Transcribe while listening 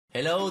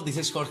Hello, this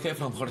is Jorge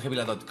from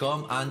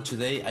jorgevila.com, and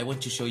today I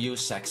want to show you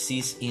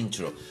SuccessEze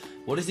Intro.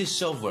 What is this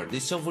software?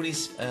 This software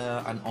is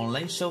an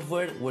online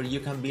software where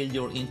you can build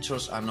your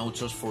intros and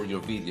outros for your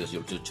videos,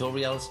 your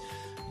tutorials,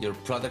 your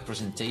product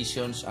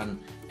presentations, and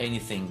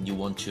anything you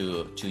want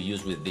to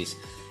use with this.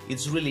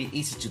 It's really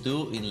easy to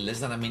do. In less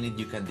than a minute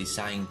you can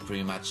design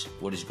pretty much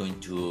what is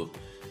going to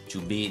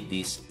be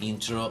this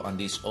intro and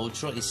this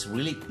outro. It's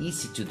really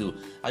easy to do.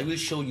 I will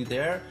show you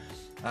there.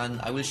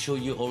 And I will show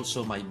you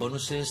also my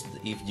bonuses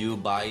if you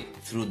buy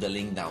through the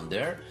link down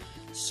there.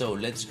 So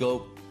let's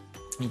go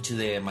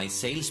into my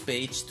sales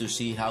page to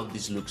see how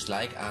this looks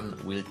like, and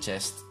we'll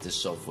test the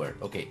software.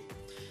 Okay,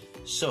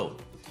 so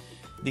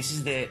this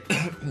is the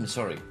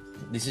sorry,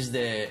 this is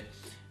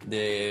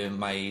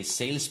my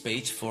sales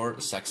page for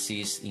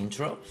SuccessEze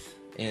Intro.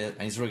 And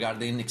it's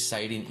regarding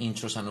exciting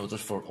intros and outros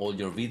for all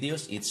your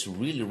videos. It's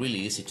really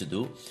easy to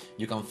do.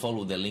 You can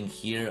follow the link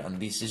here, and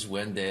this is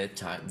when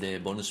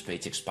the bonus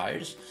page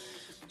expires.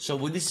 So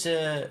with this,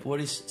 what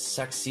is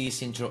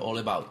SuccessEze Intro all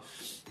about?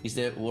 It's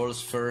the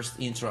world's first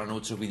intro and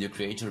outro video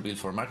creator built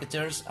for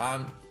marketers,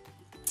 and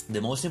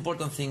the most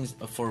important thing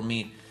for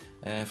me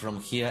from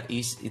here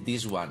is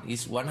this one.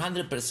 It's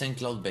 100%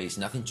 cloud-based,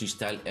 nothing to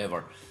install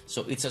ever.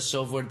 So it's a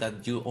software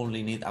that you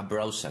only need a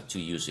browser to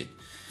use it.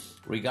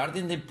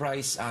 Regarding the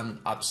price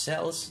and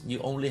upsells, you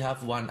only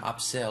have one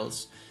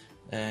upsells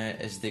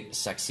as the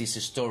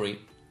SuccessEze Story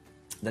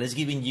that is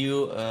giving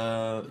you,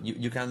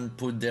 you can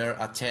put there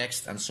a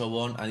text and so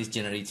on, and it's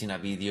generating a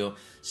video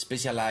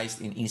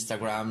specialized in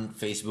Instagram,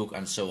 Facebook,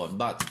 and so on.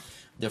 But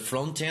the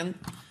front end,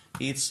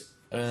 it's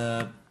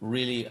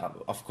really,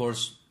 of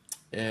course,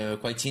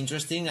 quite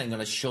interesting. I'm going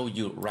to show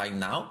you right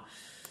now.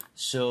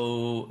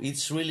 So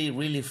it's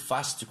really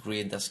fast to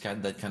create that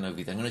kind of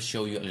video. I'm going to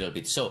show you a little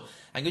bit. So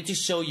I'm going to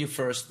show you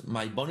first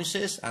my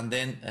bonuses, and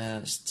then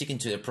stick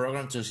into the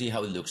program to see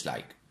how it looks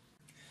like.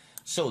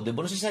 So the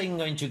bonuses I'm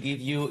going to give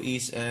you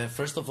is,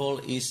 first of all,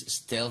 is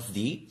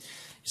StealthD.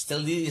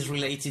 StealthD is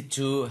related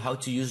to how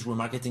to use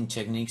remarketing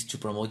techniques to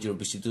promote your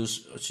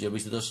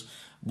visitors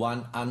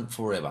one and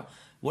forever.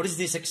 What is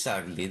this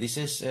exactly? This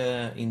is,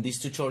 in this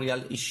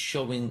tutorial, is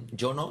showing,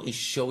 Jono is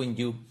showing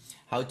you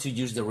how to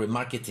use the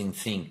remarketing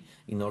thing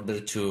in order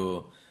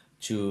to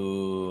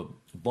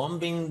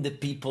bombing the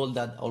people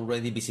that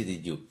already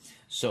visited you.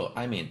 So,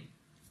 I mean,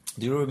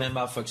 do you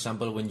remember, for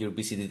example, when you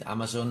visited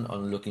Amazon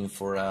on looking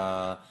for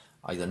a,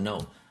 I don't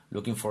know,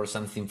 looking for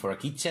something for a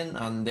kitchen,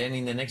 and then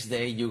in the next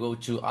day you go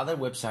to other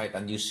website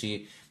and you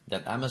see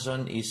that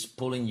Amazon is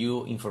pulling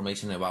you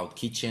information about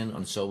kitchen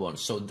and so on.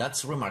 So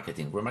that's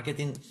remarketing.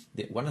 Remarketing,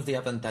 one of the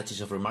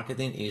advantages of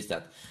remarketing is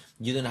that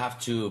you don't have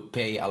to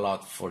pay a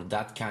lot for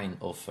that kind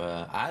of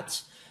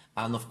ads.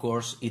 And of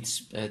course,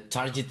 it's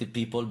targeted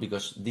people,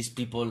 because these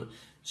people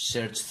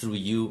search through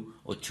you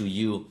or to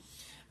you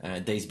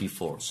days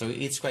before. So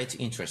it's quite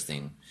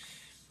interesting.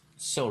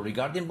 So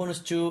regarding bonus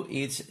 2,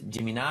 it's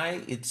Gemini.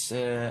 It's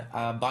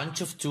a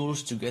bunch of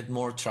tools to get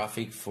more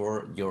traffic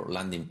for your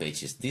landing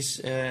pages.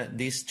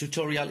 This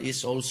tutorial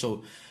is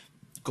also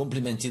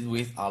complemented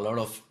with a lot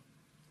of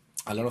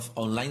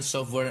online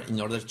software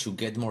in order to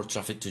get more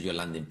traffic to your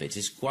landing page.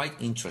 It's quite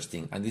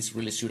interesting, and it's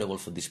really suitable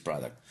for this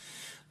product.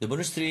 The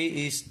bonus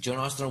 3 is John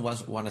Armstrong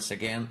once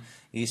again,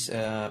 is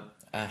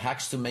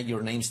hacks to make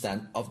your name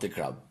stand off the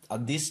crowd.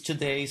 At these 2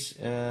 days,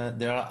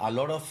 there are a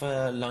lot of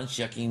launch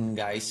jacking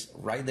guys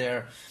right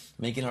there,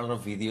 making a lot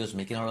of videos,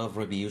 making a lot of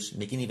reviews,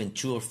 making even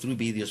 2 or 3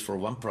 videos for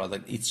one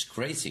product. It's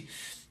crazy.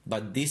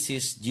 But this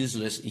is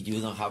useless if you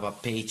don't have a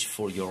page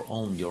for your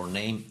own, your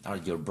name or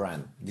your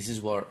brand. This is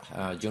what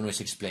John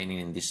is explaining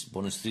in this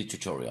bonus 3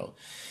 tutorial.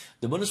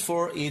 The bonus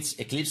 4 is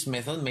Eclipse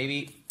method.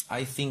 Maybe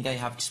I think I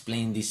have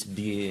explained this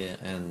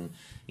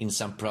in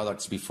some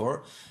products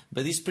before,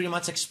 but it's pretty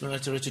much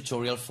explanatory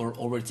tutorial for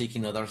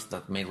overtaking others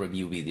that may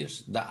review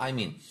videos. I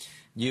mean,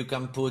 you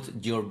can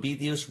put your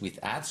videos with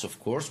ads, of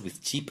course,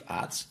 with cheap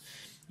ads,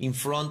 in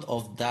front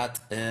of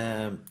that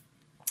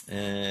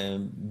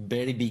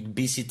very big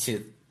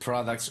visited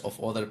products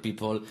of other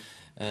people.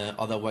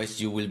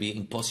 Otherwise, you will be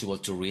impossible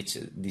to reach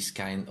this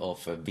kind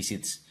of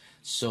visits.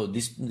 So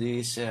this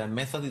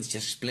method is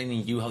just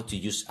explaining you how to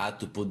use ad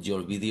to put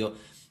your video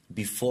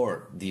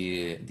before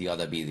the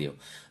other video.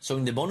 So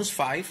in the bonus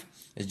 5,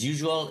 as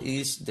usual,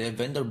 is the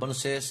vendor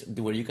bonuses,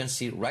 where you can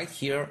see right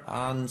here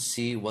and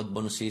see what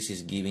bonuses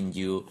is giving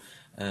you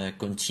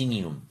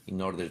continuum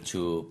in order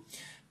to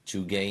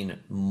gain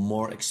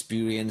more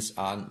experience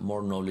and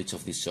more knowledge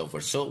of this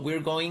software. So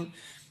we're going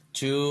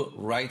to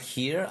right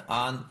here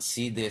and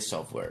see the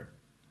software.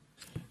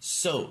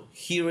 So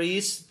here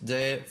is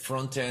the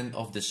front end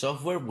of the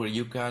software, where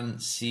you can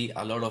see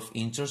a lot of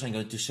intros. I'm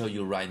going to show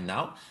you right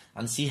now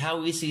and see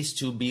how easy it is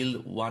to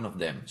build one of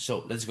them.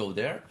 So let's go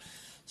there.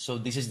 So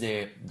this is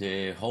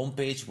the home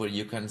page, where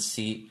you can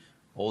see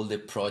all the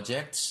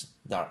projects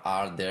that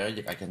are there.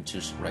 I can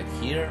choose right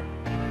here.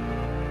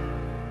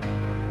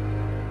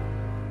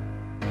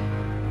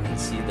 You can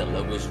see the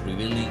logo is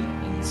revealing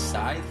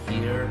inside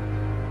here,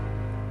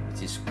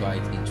 which is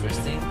quite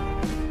interesting.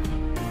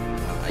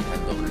 I can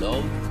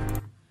download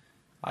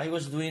I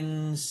was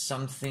doing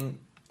something,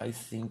 I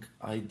think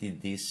I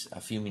did this a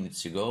few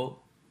minutes ago.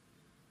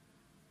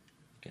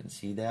 You can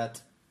see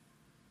that.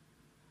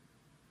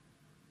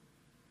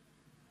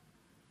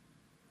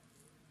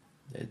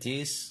 There it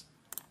is.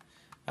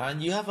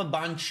 And you have a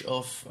bunch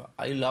of,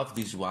 I love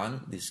this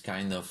one, this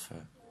kind of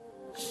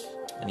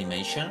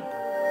animation.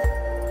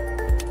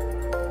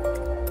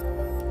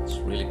 It's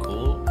really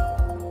cool.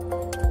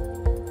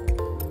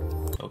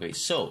 Okay,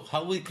 so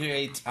how we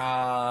create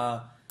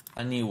a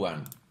new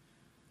one?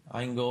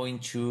 I'm going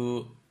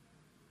to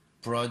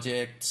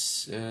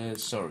projects,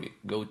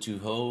 go to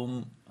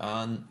home,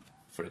 and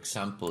for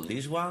example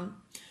this one,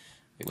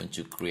 I want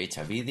to create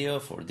a video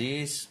for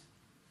this.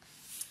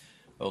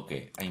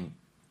 Okay, I'm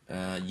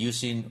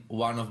using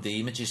one of the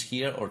images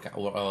here, or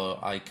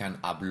I can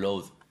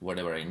upload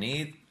whatever I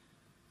need.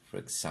 For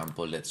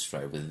example, let's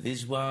try with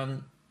this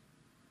one.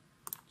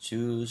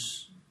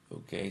 Choose.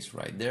 Okay, it's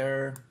right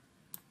there.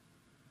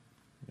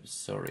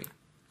 Sorry.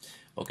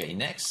 Okay,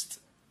 next.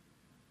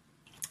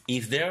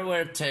 If there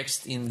were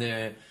text in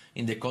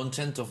the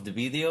content of the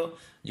video,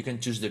 you can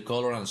choose the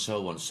color and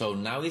so on. So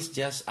now it's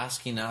just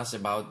asking us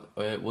about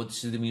what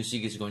the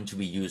music is going to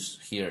be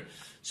used here.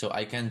 So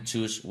I can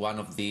choose one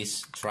of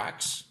these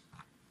tracks.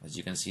 As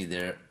you can see,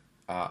 there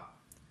are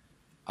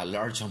a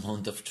large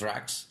amount of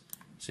tracks.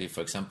 So if,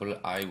 for example,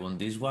 I want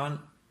this one,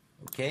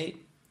 okay,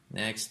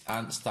 next,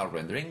 and start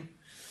rendering.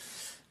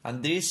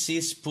 And this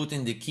is put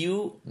in the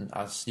queue.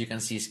 As you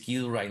can see, it's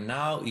queued right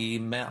now.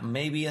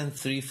 Maybe in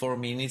 3-4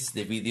 minutes,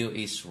 the video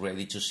is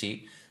ready to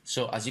see.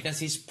 So as you can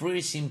see, it's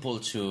pretty simple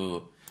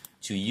to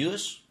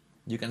use.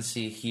 You can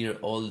see here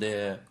all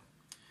the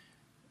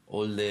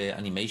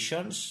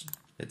animations.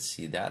 Let's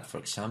see that, for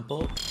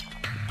example.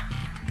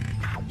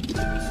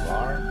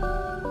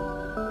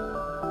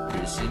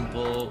 Very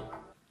simple,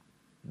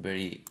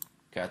 very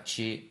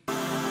catchy.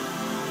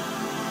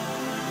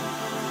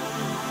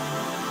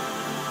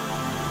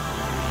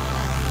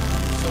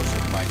 It's also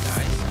quite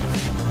nice.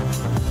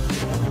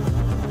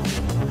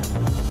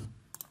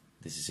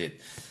 This is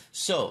it.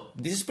 So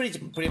this is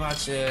pretty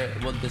much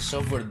what the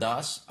software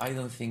does. I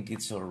don't think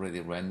it's already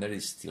rendered.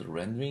 It's still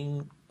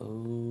rendering.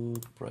 Oh,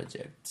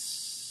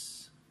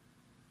 projects.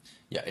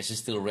 Yeah, it's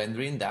still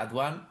rendering that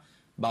one,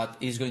 but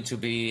it's going to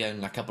be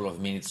in a couple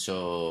of minutes,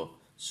 so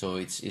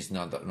it's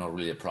not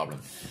really a problem.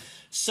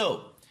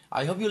 So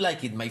I hope you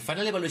like it. My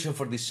final evaluation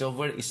for this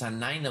software is a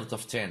 9 out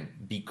of 10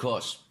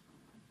 because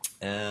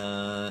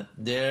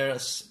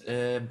there's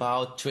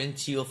about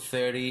 20 or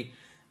 30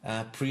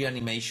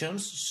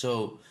 pre-animations.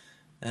 So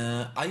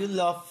I would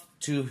love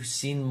to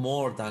see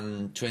more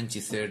than 20,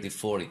 30,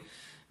 40,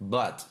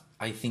 but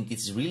I think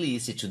it's really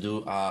easy to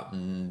do a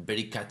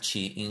very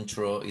catchy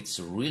intro. It's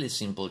really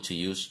simple to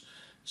use.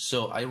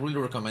 So I really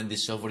recommend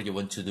this software if you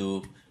want to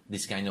do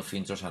this kind of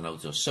intros and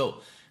outros.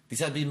 So this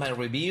has been my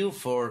review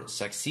for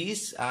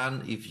SuccessEze,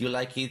 and if you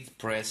like it,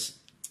 press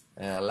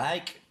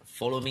like,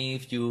 follow me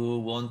if you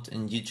want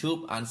on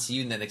YouTube, and see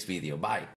you in the next video. Bye.